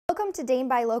Welcome to Dane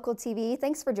by Local TV.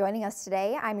 Thanks for joining us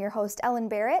today. I'm your host, Ellen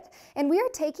Barrett, and we are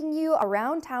taking you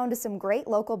around town to some great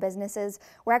local businesses.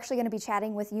 We're actually going to be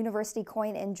chatting with University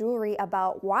Coin and Jewelry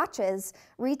about watches,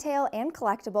 retail and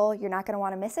collectible. You're not going to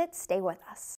want to miss it. Stay with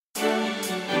us.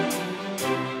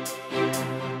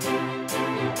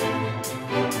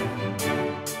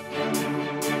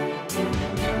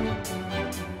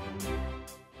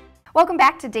 Welcome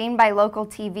back to Dane by Local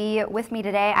TV. With me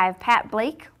today, I have Pat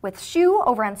Blake with Shoe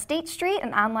over on State Street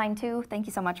and online too. Thank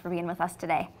you so much for being with us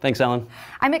today. Thanks, Ellen.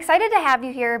 I'm excited to have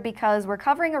you here because we're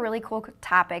covering a really cool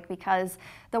topic because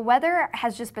the weather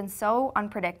has just been so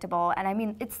unpredictable, and I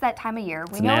mean, it's that time of year.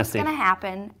 We know it's going to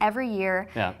happen every year.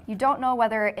 Yeah. You don't know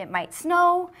whether it might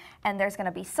snow and there's going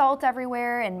to be salt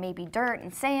everywhere and maybe dirt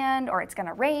and sand, or it's going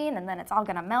to rain and then it's all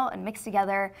going to melt and mix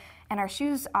together, and our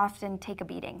shoes often take a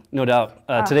beating. No doubt.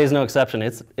 Today's no exception.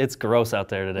 It's gross out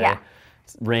there today. Yeah.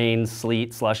 It's rain,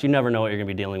 sleet, slush. You never know what you're going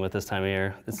to be dealing with this time of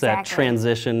year. It's Exactly. that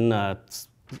transition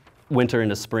winter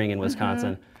into spring in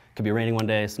Wisconsin. Could be raining one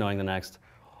day, snowing the next.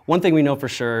 One thing we know for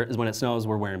sure is when it snows,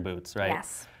 we're wearing boots, right?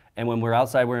 Yes. And when we're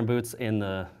outside wearing boots in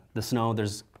the snow,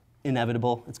 there's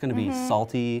inevitable. It's going to be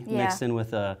salty mixed in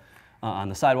with on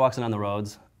the sidewalks and on the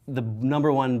roads. The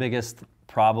number one biggest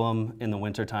problem in the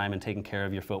wintertime and taking care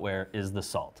of your footwear is the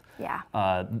salt. Yeah.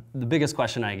 The biggest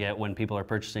question I get when people are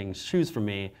purchasing shoes from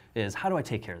me is, how do I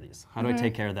take care of these? How do I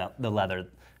take care of the leather? And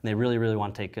they really, really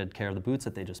want to take good care of the boots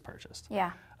that they just purchased.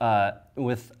 Yeah.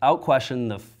 Without question,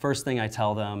 the first thing I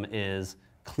tell them is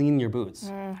clean your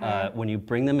boots. When you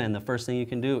bring them in, the first thing you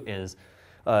can do is,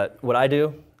 what I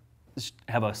do is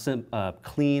have a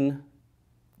clean,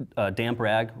 damp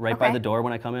rag right by the door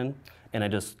when I come in, and I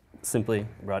just simply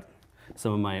brought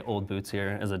some of my old boots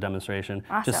here as a demonstration.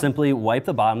 Awesome. Just simply wipe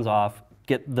the bottoms off,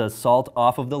 get the salt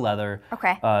off of the leather,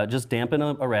 just dampen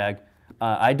a rag.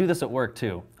 I do this at work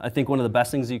too. I think one of the best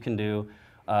things you can do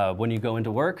when you go into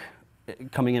work,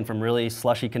 coming in from really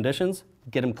slushy conditions,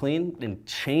 get them clean and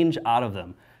change out of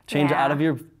them. Change out of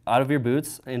your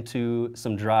boots into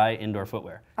some dry indoor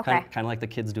footwear. Kind of like the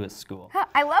kids do at school.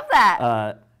 I love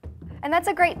that. And that's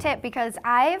a great tip because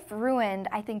I've ruined,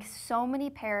 I think, so many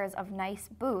pairs of nice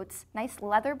boots, nice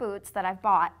leather boots that I've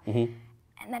bought. And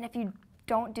then if you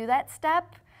don't do that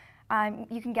step,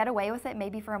 you can get away with it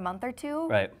maybe for a month or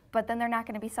two, but then they're not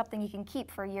going to be something you can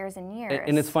keep for years and years.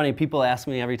 And it's funny, people ask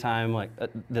me every time like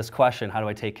this question, how do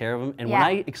I take care of them? And when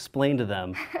I explain to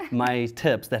them my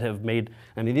tips that have made,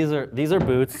 I mean, these are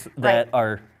boots that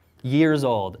are years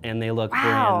old and they look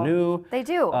brand new. They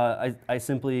do. I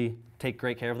simply take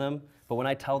great care of them. But when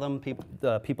I tell them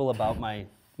people about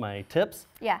my tips,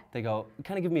 they go,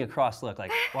 kind of give me a cross look,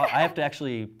 like, well, I have to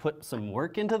actually put some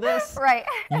work into this.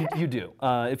 You do.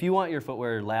 If you want your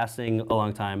footwear lasting a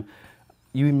long time,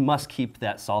 you must keep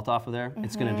that salt off of there.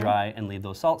 It's going to dry and leave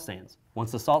those salt stains.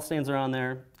 Once the salt stains are on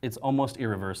there, it's almost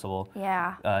irreversible.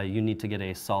 You need to get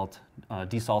a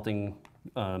desalting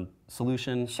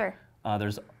solution.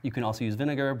 You can also use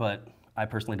vinegar, but I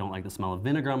personally don't like the smell of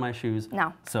vinegar on my shoes.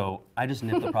 No. So I just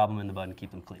nip the problem in the bud and keep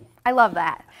them clean. I love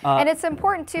that. And it's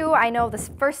important too, I know the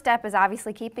first step is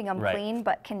obviously keeping them clean,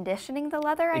 but conditioning the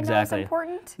leather I know is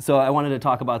important. So I wanted to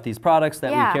talk about these products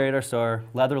that we carry at our store.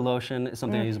 Leather lotion is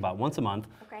something I use about once a month.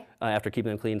 After keeping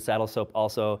them clean. Saddle soap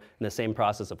also in the same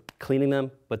process of cleaning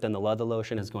them, but then the leather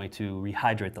lotion is going to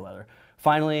rehydrate the leather.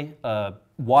 Finally,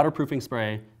 waterproofing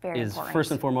spray is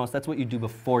first and foremost. That's what you do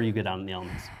before you get out in the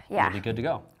elements. You'll be good to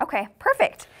go. Okay,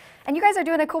 perfect. And you guys are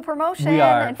doing a cool promotion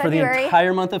in February. For the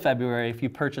entire month of February, if you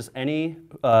purchase any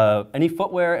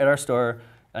footwear at our store,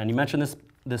 and you mention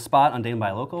this spot on Dane by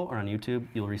Local or on YouTube,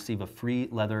 you'll receive a free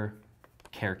leather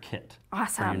care kit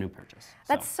for your new purchase.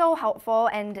 That's so helpful,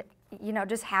 and you know,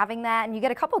 just having that, and you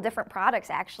get a couple different products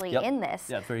actually in this.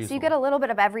 Yeah, it's very useful. So you get a little bit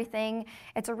of everything.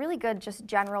 It's a really good just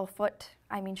general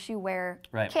shoe wear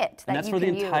kit and that's for the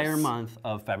entire month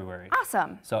of February.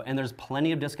 Awesome. So, and there's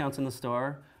plenty of discounts in the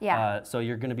store. So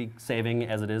you're going to be saving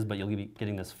as it is, but you'll be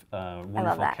getting this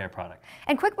wonderful care product.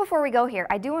 And quick before we go here,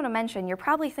 I do want to mention, you're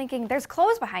probably thinking there's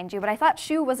clothes behind you, but I thought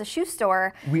Shoe was a shoe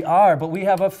store. We are, but we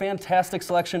have a fantastic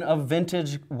selection of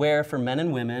vintage wear for men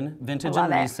and women, vintage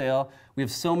and resale. We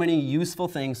have so many useful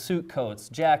things, suit coats,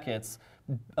 jackets,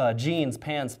 jeans,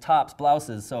 pants, tops,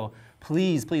 blouses. So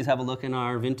please have a look in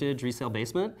our vintage resale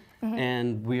basement.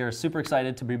 And we are super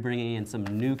excited to be bringing in some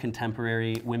new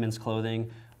contemporary women's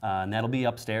clothing. And that'll be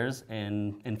upstairs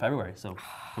in February. So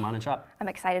come on and shop. I'm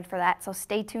excited for that. So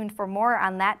stay tuned for more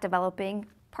on that developing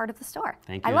part of the store.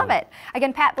 Thank you. I love it.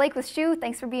 Again, Pat Blake with Shoe.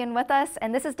 Thanks for being with us.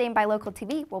 And this is Dane by Local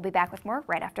TV. We'll be back with more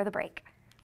right after the break.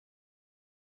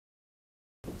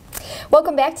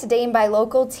 Welcome back to Dane by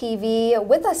Local TV.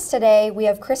 With us today, we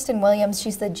have Kristen Williams.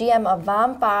 She's the GM of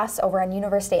Vom Fass over on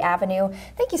University Avenue.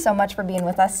 Thank you so much for being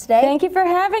with us today. Thank you for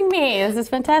having me. This is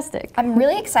fantastic. I'm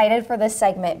really excited for this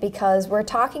segment because we're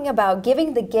talking about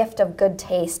giving the gift of good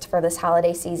taste for this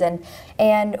holiday season.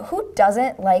 And who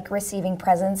doesn't like receiving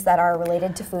presents that are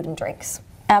related to food and drinks?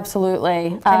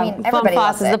 Absolutely. I mean, everybody Vom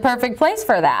loves Fass is the perfect place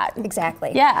for that.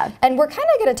 Exactly. Yeah. And we're kind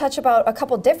of going to touch about a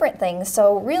couple different things.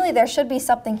 So really, there should be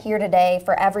something here today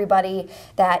for everybody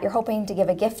that you're hoping to give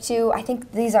a gift to. I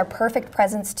think these are perfect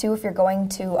presents, too, if you're going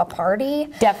to a party.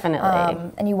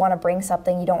 Definitely. And you want to bring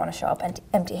something. You don't want to show up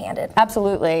empty-handed.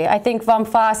 Absolutely. I think Vom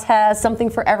Fass has something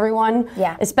for everyone.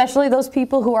 Yeah. Especially those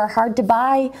people who are hard to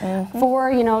buy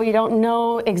for. You know, you don't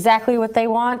know exactly what they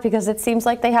want because it seems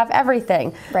like they have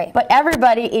everything. Right. But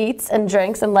everybody eats and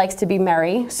drinks and likes to be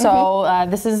merry. So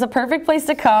this is a perfect place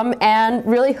to come and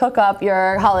really hook up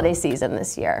your holiday season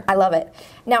this year. I love it.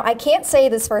 Now, I can't say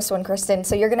this first one, Kristen,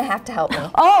 so you're going to have to help me.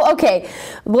 Oh, okay.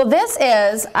 Well, this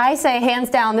is, I say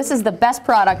hands down, this is the best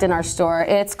product in our store.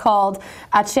 It's called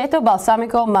Aceto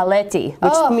Balsamico Maletti,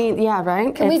 which means, yeah,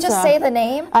 right? Can we just say the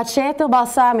name? Aceto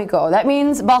Balsamico. That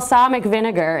means balsamic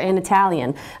vinegar in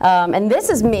Italian. And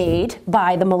this is made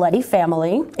by the Maletti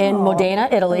family in Modena,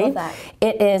 Italy. I love that.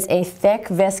 It is a thick,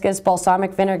 viscous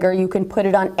balsamic vinegar. You can put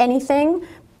it on anything,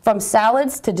 from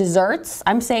salads to desserts.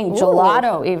 I'm saying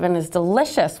gelato even is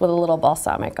delicious with a little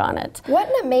balsamic on it. What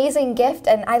an amazing gift,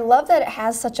 and I love that it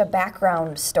has such a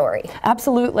background story.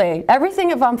 Absolutely.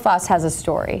 Everything at Vom Fass has a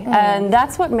story, and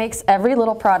that's what makes every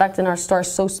little product in our store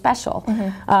so special.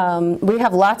 We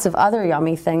have lots of other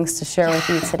yummy things to share with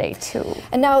you today, too.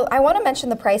 And now, I want to mention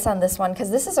the price on this one, because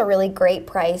this is a really great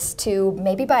price to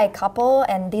maybe buy a couple,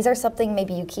 and these are something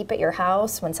maybe you keep at your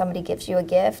house when somebody gives you a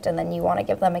gift, and then you want to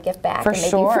give them a gift back. For and maybe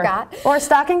sure. You forgot. Or a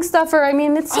stocking stuffer. I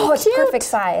mean, it's so it's cute. Perfect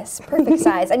size. Perfect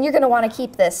size. And you're going to want to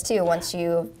keep this too once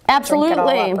you Absolutely. drink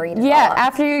it all up or eat it all Yeah, up.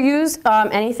 after you use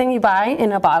anything you buy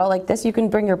in a bottle like this, you can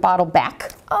bring your bottle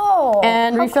back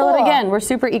and refill it again. We're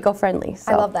super eco-friendly.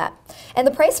 So. I love that. And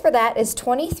the price for that is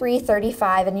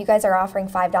 $23.35, and you guys are offering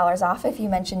 $5 off if you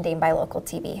mention Dane by Local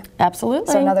TV.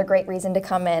 Absolutely. So another great reason to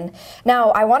come in.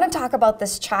 Now, I want to talk about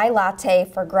this chai latte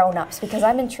for grown-ups because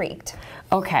I'm intrigued.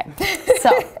 Okay, so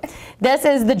this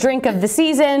is the drink of the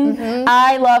season.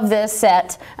 I love this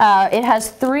set. It has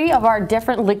 3 of our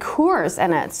different liqueurs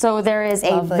in it. So there is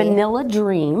a Vanilla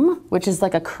Dream, which is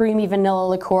like a creamy vanilla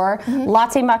liqueur,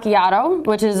 Latte Macchiato,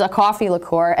 which is a coffee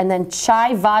liqueur, and then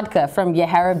Chai Vodka from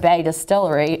Yahara Bay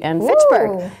Distillery in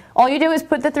Fitchburg. All you do is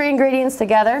put the 3 ingredients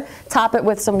together, top it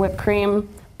with some whipped cream,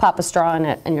 pop a straw in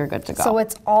it, and you're good to go. So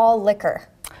it's all liquor.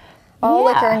 All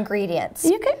liquor ingredients.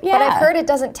 You could, But I've heard it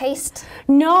doesn't taste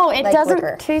No, it like doesn't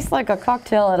liquor. taste like a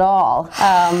cocktail at all.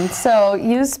 So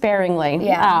use sparingly.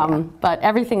 But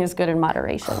everything is good in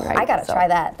moderation, right? I gotta try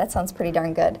that. That sounds pretty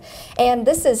darn good. And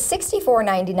this is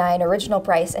 $64.99 original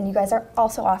price, and you guys are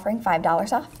also offering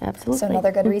 $5 off. Absolutely. So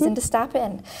another good reason to stop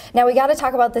in. Now we gotta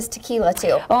talk about this tequila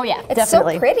too. Oh yeah, it's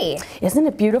definitely. so pretty. Isn't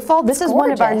it beautiful? This is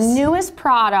one of our newest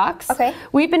products. Okay.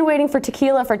 We've been waiting for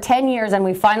tequila for 10 years, and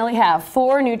we finally have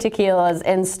 4 new tequilas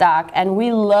in stock. And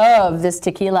we love this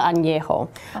tequila añejo.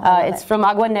 It's from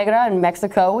Agua Negra in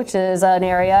Mexico, which is an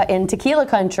area in tequila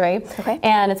country.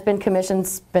 And it's been commissioned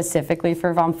specifically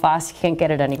for Vom Fass. You can't get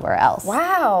it anywhere else.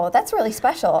 Wow, that's really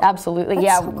special. Absolutely,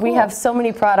 That's so cool. We have so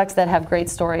many products that have great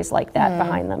stories like that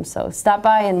behind them. So stop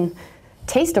by and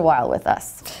taste a while with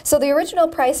us. So the original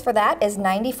price for that is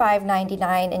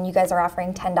 $95.99, and you guys are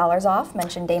offering $10 off.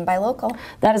 Mention Dane by Local.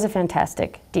 That is a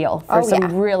fantastic deal for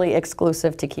some really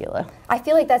exclusive tequila. I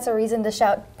feel like that's a reason to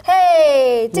shout,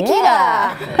 "Hey,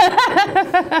 tequila!"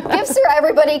 Gifts for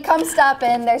everybody. Come stop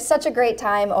in. There's such a great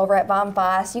time over at Vom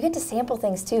Fass. You get to sample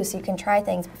things too, so you can try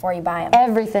things before you buy them.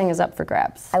 Everything is up for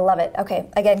grabs. I love it. Okay,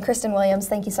 again, Kristen Williams,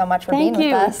 thank you so much for being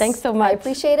with us. Thanks so much. I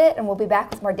appreciate it, and we'll be back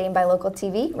with more Dane by Local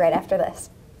TV right after this.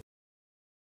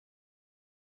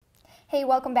 Hey,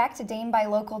 welcome back to Dane by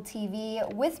Local TV.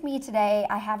 With me today,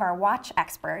 I have our watch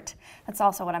expert. That's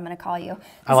also what I'm going to call you.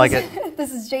 I like it.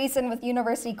 This is Jason with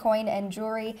University Coin and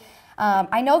Jewelry.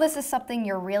 I know this is something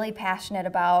you're really passionate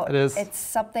about. It is. It's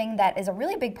something that is a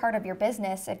really big part of your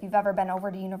business. If you've ever been over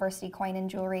to University Coin and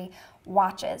Jewelry,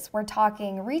 watches. We're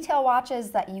talking retail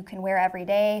watches that you can wear every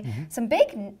day. Some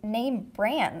big name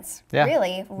brands,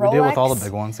 really. Rolex, we deal with all the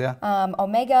big ones,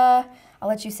 Omega. I'll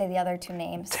let you say the other 2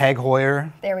 names. Tag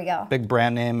Heuer. There we go. Big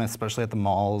brand name, especially at the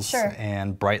malls. Sure.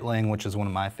 And Breitling, which is one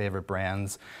of my favorite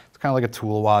brands. It's kind of like a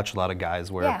tool watch. A lot of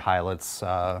guys wear, pilots,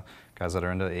 guys that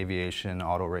are into aviation,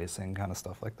 auto racing, kind of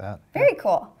stuff like that. Very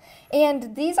cool.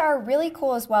 And these are really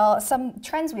cool as well. Some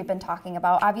trends we've been talking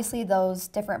about, obviously those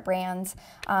different brands,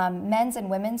 men's and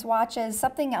women's watches.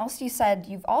 Something else you said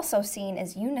you've also seen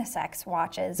is unisex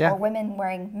watches, or women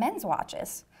wearing men's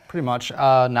watches. Pretty much.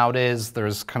 Nowadays,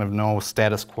 there's kind of no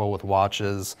status quo with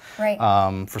watches. Right.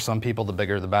 For some people, the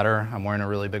bigger the better. I'm wearing a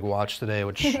really big watch today,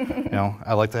 which, you know,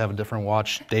 I like to have a different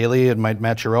watch daily. It might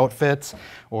match your outfit,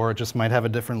 or it just might have a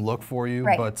different look for you.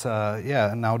 Right. But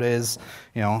yeah, nowadays,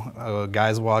 you know, a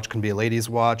guy's watch can be a lady's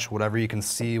watch, whatever you can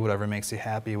see, whatever makes you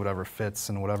happy, whatever fits,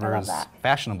 and whatever is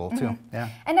fashionable too. Yeah.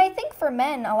 And I think for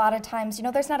men, a lot of times, you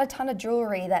know, there's not a ton of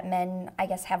jewelry that men, I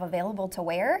guess, have available to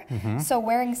wear. So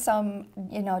wearing some,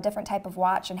 you know, different type of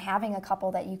watch and having a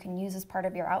couple that you can use as part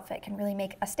of your outfit can really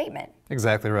make a statement.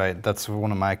 Exactly right. That's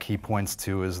one of my key points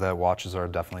too, is that watches are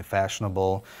definitely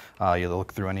fashionable. You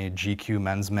look through any GQ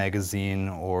men's magazine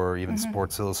or even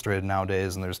Sports Illustrated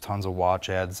nowadays, and there's tons of watch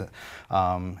ads,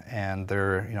 and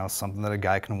they're, you know, something that a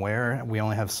guy can wear. We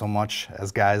only have so much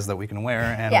as guys that we can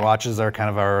wear, and watches are kind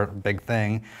of our big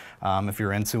thing. If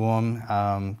you're into them,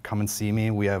 come and see me.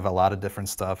 We have a lot of different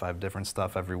stuff. I have different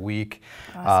stuff every week,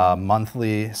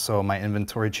 monthly, so my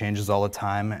inventory changes all the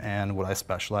time, and what I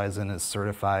specialize in is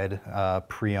certified,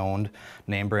 pre-owned,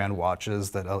 name brand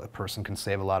watches that a person can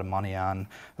save a lot of money on,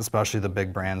 especially the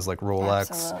big brands like Rolex.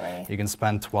 Absolutely. You can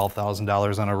spend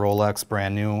 $12,000 on a Rolex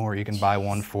brand new, or you can buy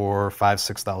one for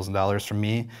 $5,000, $6,000 from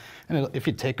me. And if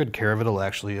you take good care of it, it'll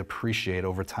actually appreciate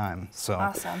over time. So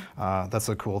that's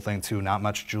a cool thing too. Not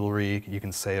much jewelry, you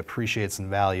can say appreciates in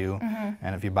value.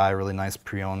 And if you buy a really nice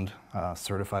pre-owned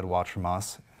certified watch from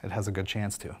us, it has a good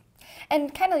chance to.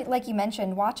 And kind of like you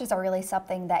mentioned, watches are really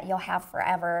something that you'll have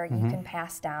forever. You can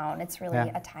pass down. It's really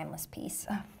a timeless piece.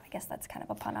 I guess that's kind of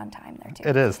a pun on time there too.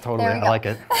 It is, totally. I like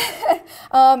it.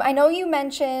 I know you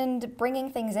mentioned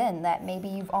bringing things in that maybe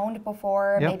you've owned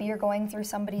before. Maybe you're going through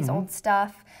somebody's old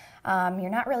stuff. You're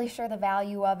not really sure the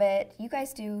value of it. You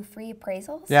guys do free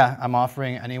appraisals? Yeah, I'm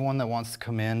offering anyone that wants to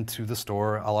come in to the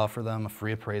store, I'll offer them a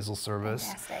free appraisal service.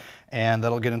 Fantastic. And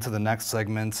that'll get into the next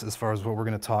segment as far as what we're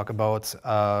going to talk about.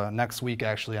 Next week,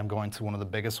 actually, I'm going to one of the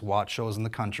biggest watch shows in the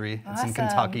country. It's in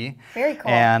Kentucky. Very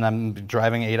cool. And I'm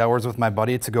driving 8 hours with my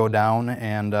buddy to go down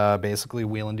and basically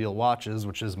wheel and deal watches,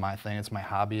 which is my thing. It's my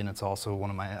hobby, and it's also one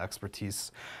of my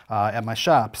expertise at my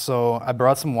shop. So I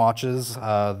brought some watches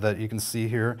that you can see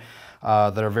here.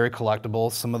 That are very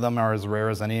collectible. Some of them are as rare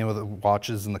as any of the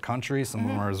watches in the country. Some of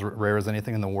them are as rare as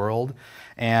anything in the world.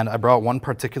 And I brought one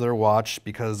particular watch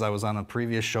because I was on a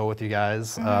previous show with you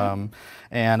guys,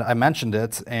 and I mentioned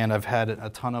it, and I've had a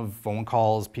ton of phone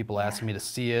calls, people asking me to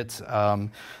see it.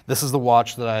 This is the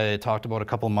watch that I talked about a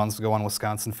couple of months ago on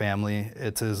Wisconsin Family.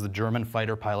 It is the German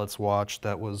fighter pilot's watch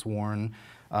that was worn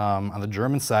on the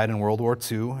German side in World War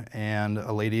II, and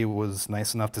a lady was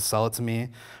nice enough to sell it to me.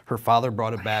 Her father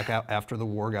brought it back after the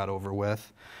war got over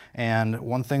with. And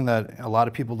one thing that a lot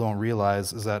of people don't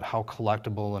realize is that how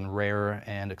collectible and rare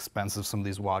and expensive some of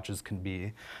these watches can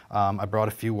be. I brought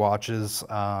a few watches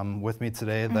with me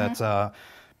today that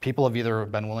people have either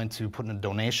been willing to put in a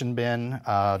donation bin,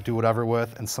 do whatever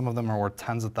with, and some of them are worth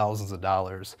tens of thousands of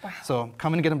dollars. Wow. So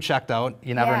come and get them checked out.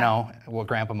 You never know what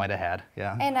Grandpa might have had.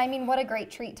 Yeah. And I mean, what a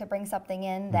great treat to bring something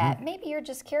in that maybe you're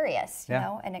just curious, you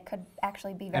know, and it could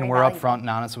actually be very And we're valuable. upfront and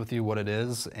honest with you what it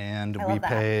is, and we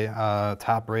pay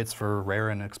top rates for rare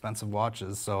and expensive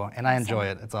watches. So, and I enjoy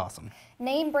it. It's awesome.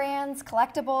 Name brands,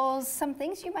 collectibles, some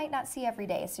things you might not see every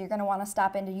day. So you're going to want to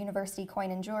stop into University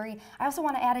Coin and Jewelry. I also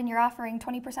want to add in you're offering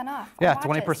 20% off. Yeah,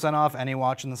 20% off any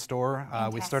watch in the store.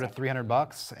 We start at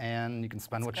 $300, and you can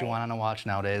spend what you want on a watch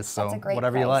nowadays. So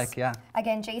whatever you like, yeah.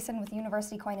 Again, Jason with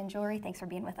University Coin and Jewelry, thanks for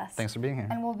being with us. Thanks for being here.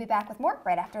 And we'll be back with more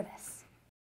right after this.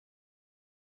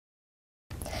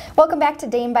 Welcome back to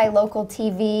Dane by Local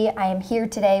TV. I am here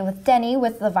today with Denny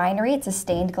with The Vinery. It's a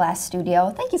stained glass studio.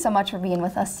 Thank you so much for being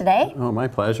with us today. Oh, my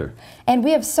pleasure. And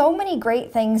we have so many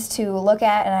great things to look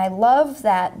at, and I love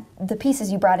that the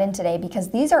pieces you brought in today, because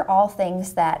these are all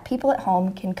things that people at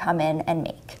home can come in and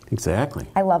make. Exactly.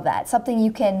 I love that. Something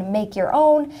you can make your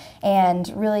own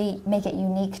and really make it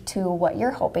unique to what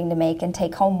you're hoping to make and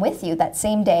take home with you that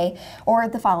same day or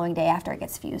the following day after it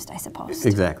gets fused, I suppose.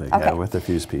 Exactly, yeah, with the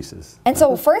fused pieces. And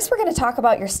so first we're going to talk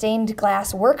about your stained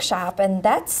glass workshop, and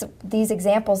that's these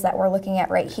examples that we're looking at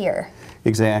right here.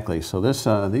 Exactly. So this,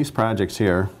 these projects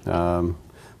here,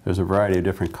 there's a variety of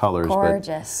different colors.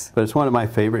 Gorgeous. But it's one of my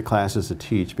favorite classes to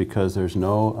teach because there's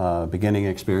no beginning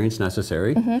experience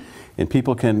necessary. And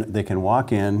people they can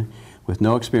walk in with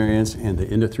no experience, and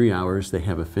into 3 hours they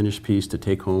have a finished piece to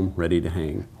take home ready to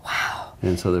hang. Wow.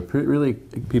 And so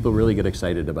people really get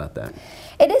excited about that.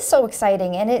 It is so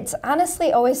exciting, and it's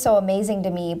honestly always so amazing to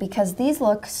me because these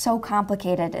look so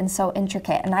complicated and so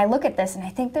intricate. And I look at this and I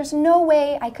think there's no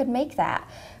way I could make that.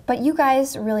 But you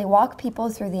guys really walk people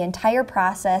through the entire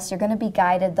process. You're going to be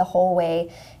guided the whole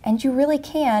way, and you really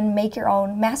can make your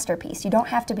own masterpiece. You don't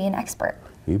have to be an expert.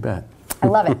 You bet. I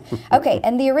love it. Okay,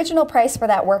 and the original price for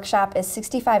that workshop is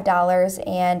 $65,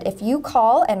 and if you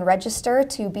call and register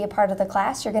to be a part of the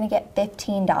class, you're going to get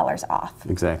 $15 off.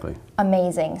 Exactly.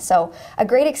 Amazing. So a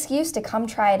great excuse to come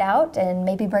try it out and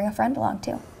maybe bring a friend along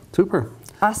too. Super.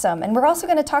 Awesome. And we're also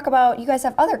going to talk about, you guys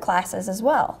have other classes as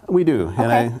well. We do.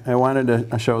 Okay. And I wanted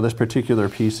to show this particular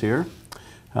piece here.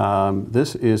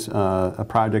 This is a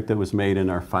project that was made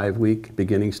in our 5-week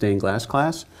beginning stained glass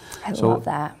class. I love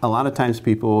that. A lot of times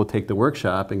people will take the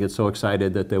workshop and get so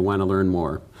excited that they want to learn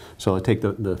more. So they take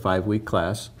the 5-week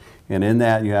class, and in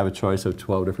that you have a choice of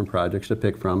 12 different projects to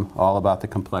pick from, all about the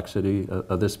complexity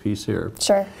of this piece here.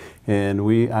 Sure. And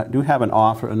we do have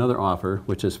another offer,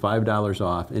 which is $5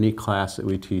 off any class that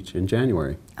we teach in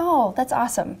January. Oh, that's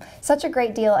awesome. Such a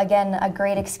great deal. Again, a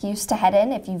great excuse to head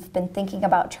in if you've been thinking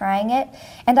about trying it.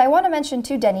 And I want to mention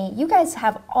too, Denny, you guys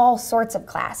have all sorts of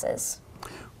classes.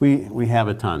 We have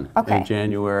a ton. Okay. In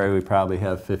January, we probably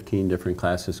have 15 different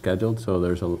classes scheduled, so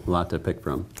there's a lot to pick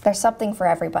from. There's something for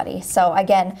everybody. So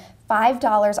again,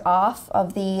 $5 off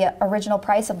of the original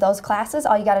price of those classes.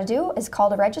 All you got to do is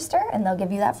call to register, and they'll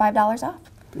give you that $5 off.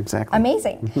 Exactly.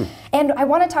 Amazing. Mm-hmm. And I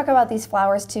want to talk about these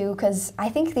flowers too, because I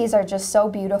think these are just so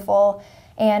beautiful.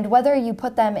 And whether you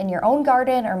put them in your own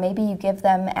garden or maybe you give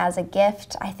them as a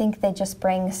gift, I think they just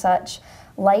bring such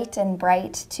light and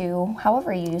bright to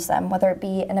however you use them, whether it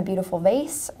be in a beautiful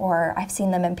vase or I've seen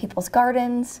them in people's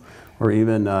gardens. Or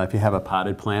even if you have a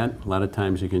potted plant, a lot of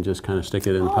times you can just kind of stick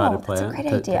it in a potted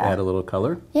plant to add a little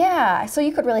color. Yeah, so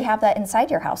you could really have that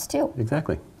inside your house too.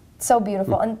 Exactly. So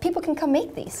beautiful. And people can come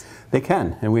make these. They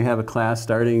can. And we have a class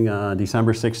starting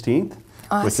December 16th,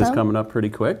 awesome. Which is coming up pretty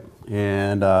quick.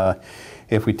 And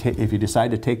if you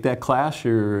decide to take that class,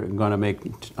 you're going to make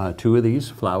 2 of these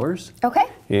flowers. Okay.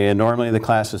 And normally the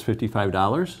class is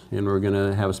 $55, and we're going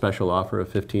to have a special offer of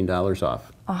 $15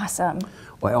 off. Awesome.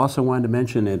 Well, I also wanted to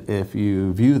mention that if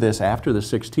you view this after the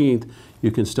 16th, you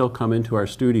can still come into our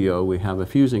studio. We have a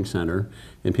fusing center,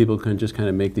 and people can just kind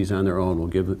of make these on their own. We'll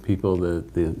give people the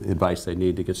advice they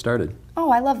need to get started. Oh,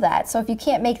 I love that. So if you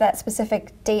can't make that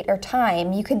specific date or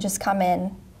time, you can just come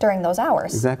in during those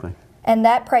hours. Exactly. And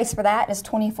that price for that is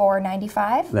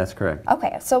 $24.95? That's correct.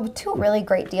 Okay, so 2 really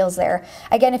great deals there.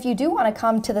 Again, if you do want to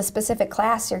come to the specific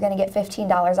class, you're going to get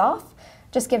 $15 off.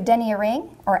 Just give Denny a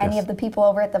ring or any of the people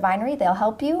over at the Vinery. They'll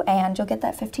help you, and you'll get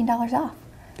that $15 off.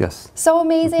 Yes. So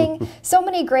amazing. So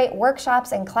many great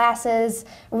workshops and classes.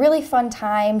 Really fun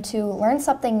time to learn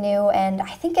something new, and I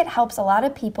think it helps a lot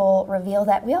of people reveal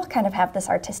that we all kind of have this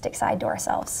artistic side to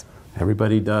ourselves.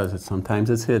 Everybody does. Sometimes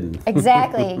it's hidden.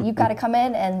 Exactly. You've got to come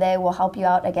in and they will help you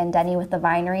out. Again, Denny with the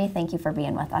Vinery, thank you for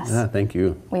being with us. Yeah, thank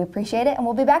you. We appreciate it, and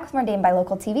we'll be back with more Dane by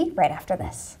Local TV right after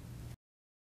this.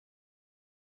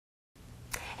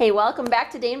 Hey, welcome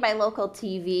back to Dane by Local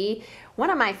TV. One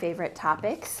of my favorite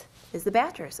topics is the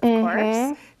Badgers, of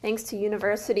course. Thanks to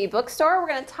University Bookstore, we're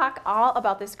going to talk all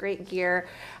about this great gear.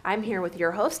 I'm here with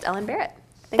your host, Ellen Barrett.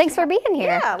 Thanks for being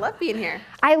here. Yeah, I love being here.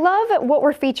 I love what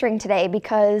we're featuring today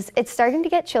because it's starting to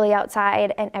get chilly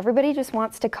outside and everybody just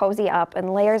wants to cozy up,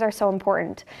 and layers are so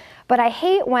important. But I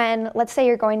hate when, let's say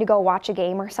you're going to go watch a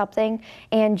game or something,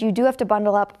 and you do have to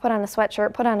bundle up, put on a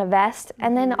sweatshirt, put on a vest,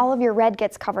 and then all of your red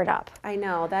gets covered up. I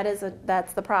know,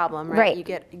 that's the problem, right? You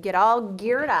get all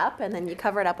geared up, and then you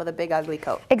cover it up with a big ugly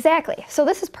coat. Exactly. So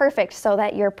this is perfect so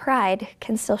that your pride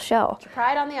can still show. Your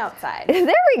pride on the outside.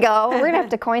 There we go. We're gonna have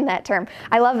to coin that term.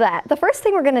 I love that. The first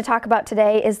thing we're gonna talk about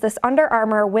today is this Under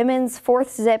Armour women's 4th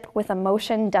zip with a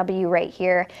motion W right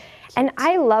here. And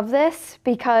I love this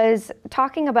because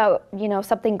talking about,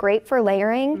 something great for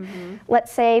layering,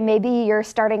 let's say maybe you're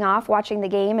starting off watching the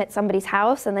game at somebody's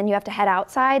house and then you have to head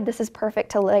outside. This is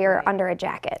perfect to layer under a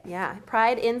jacket. Yeah,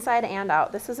 pride inside and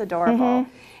out. This is adorable.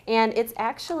 And it's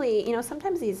actually,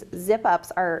 sometimes these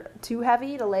zip-ups are too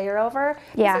heavy to layer over.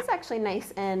 Yeah. This is actually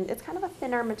nice, and it's kind of a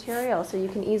thinner material, so you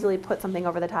can easily put something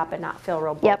over the top and not feel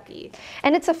real bulky. Yep.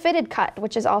 And it's a fitted cut,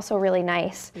 which is also really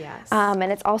nice. Yes.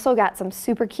 And it's also got some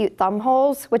super cute thumb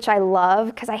holes, which I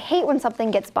love, because I hate when something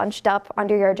gets bunched up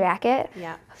under your jacket.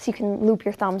 Yeah. So you can loop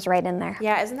your thumbs right in there.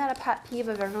 Yeah, isn't that a pet peeve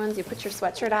of everyone's? You put your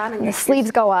sweatshirt on and the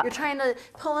sleeves go up. You're trying to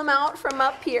pull them out from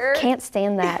up here. Can't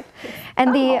stand that.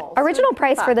 And the original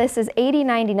price for this is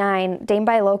 $80.99. Dane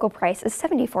Buy Local price is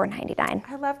 $74.99.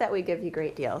 I love that we give you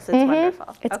great deals. It's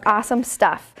wonderful. It's awesome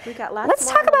stuff. We got lots Let's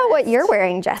more talk on the about what list. you're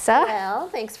wearing, Jessa. Well,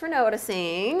 thanks for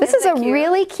noticing. This is a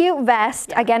really cute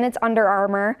vest. Again, it's Under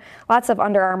Armour. Lots of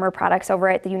Under Armour products over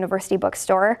at the University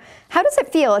Bookstore. How does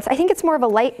it feel? I think it's more of a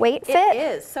lightweight fit. It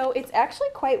is. So it's actually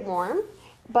quite warm,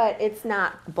 but it's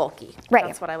not bulky. Right.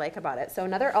 That's what I like about it. So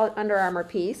another Under Armour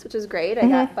piece, which is great. I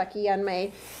got Bucky on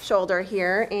my shoulder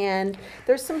here, and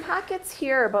there's some pockets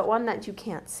here, but one that you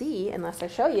can't see unless I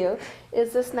show you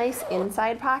is this nice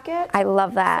inside pocket. I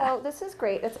love that. So this is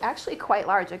great. It's actually quite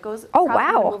large. It goes, oh probably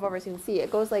wow. Move over so you can see. It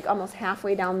goes like almost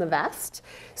halfway down the vest.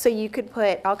 So you could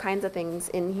put all kinds of things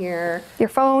in here. Your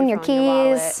phone, your keys. Your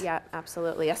wallet. Yeah,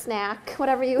 absolutely. A snack,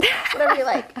 whatever you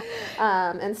like,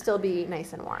 and still be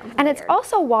nice and warm. And it's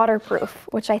also waterproof,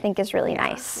 which I think is really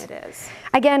nice. It is.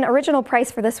 Again, original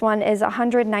price for this one is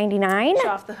 $199. Show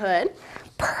off the hood.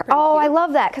 Oh, I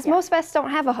love that, because most vests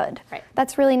don't have a hood. Right.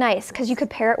 That's really nice, because you could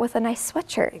pair it with a nice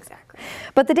sweatshirt. Exactly.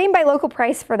 But the Dane Buy Local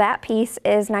price for that piece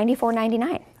is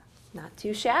 $94.99. Not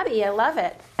too shabby. I love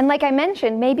it. And like I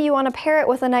mentioned, maybe you want to pair it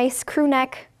with a nice crew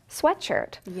neck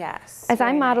sweatshirt. Yes. As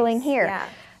I'm modeling nice. here. Yeah.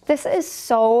 This is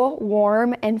so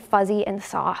warm and fuzzy and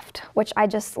soft, which I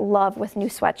just love with new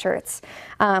sweatshirts.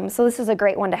 So this is a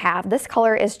great one to have. This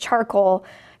color is charcoal.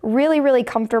 Really, really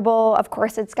comfortable. Of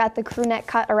course, it's got the crew neck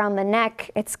cut around the neck.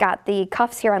 It's got the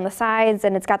cuffs here on the sides,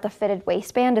 and it's got the fitted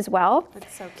waistband as well.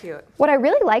 That's so cute. What I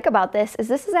really like about this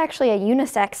is actually a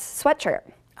unisex sweatshirt.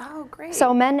 Oh, great.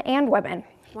 So men and women.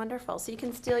 Wonderful. So you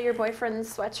can steal your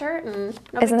boyfriend's sweatshirt and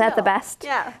Isn't that the best?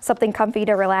 Yeah. Something comfy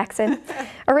to relax in.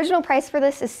 Original price for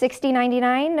this is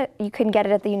 $60.99. You can get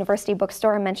it at the University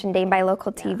Bookstore. I mentioned Dane Buy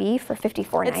Local TV for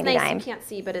 $54.99. It's nice. You can't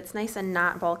see, but it's nice and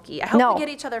not bulky. I hope we get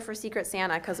each other for Secret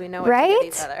Santa, because we know what to get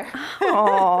each other.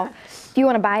 Oh, if you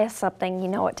want to buy us something, you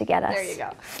know what to get us. There you go.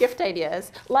 Gift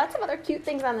ideas. Lots of other cute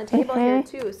things on the table here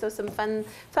too. So some fun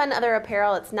other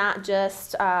apparel. It's not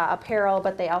just apparel,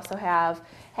 but they also have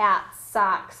hats,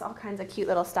 socks, all kinds of cute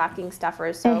little stocking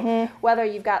stuffers. So whether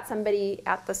you've got somebody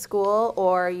at the school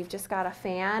or you've just got a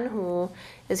fan who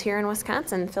is here in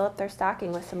Wisconsin, fill up their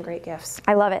stocking with some great gifts.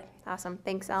 I love it. Awesome.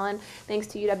 Thanks, Ellen. Thanks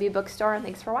to UW Bookstore, and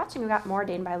thanks for watching. We've got more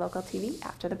Dane Buy Local TV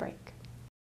after the break.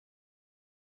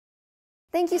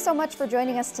 Thank you so much for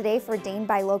joining us today for Dane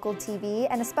Buy Local TV,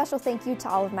 and a special thank you to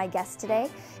all of my guests today.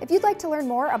 If you'd like to learn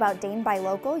more about Dane Buy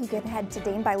Local, you can head to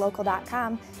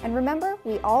danebuylocal.com. And remember,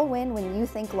 we all win when you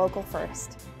think local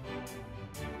first.